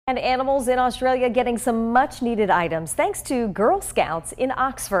And animals in Australia getting some much needed items thanks to Girl Scouts in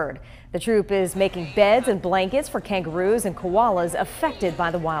Oxford. The troop is making beds and blankets for kangaroos and koalas affected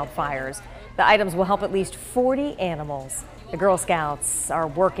by the wildfires. The items will help at least 40 animals. The Girl Scouts are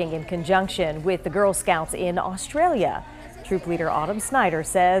working in conjunction with the Girl Scouts in Australia. Troop leader Autumn Snyder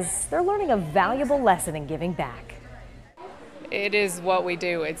says they're learning a valuable lesson in giving back. It is what we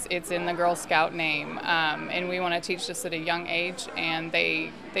do. It's in the Girl Scout name, and we want to teach this at a young age, and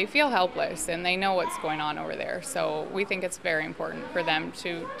they feel helpless and they know what's going on over there. So we think it's very important for them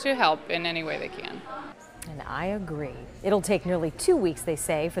to help in any way they can. And I agree. It'll take nearly 2 weeks, they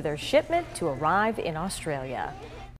say, for their shipment to arrive in Australia.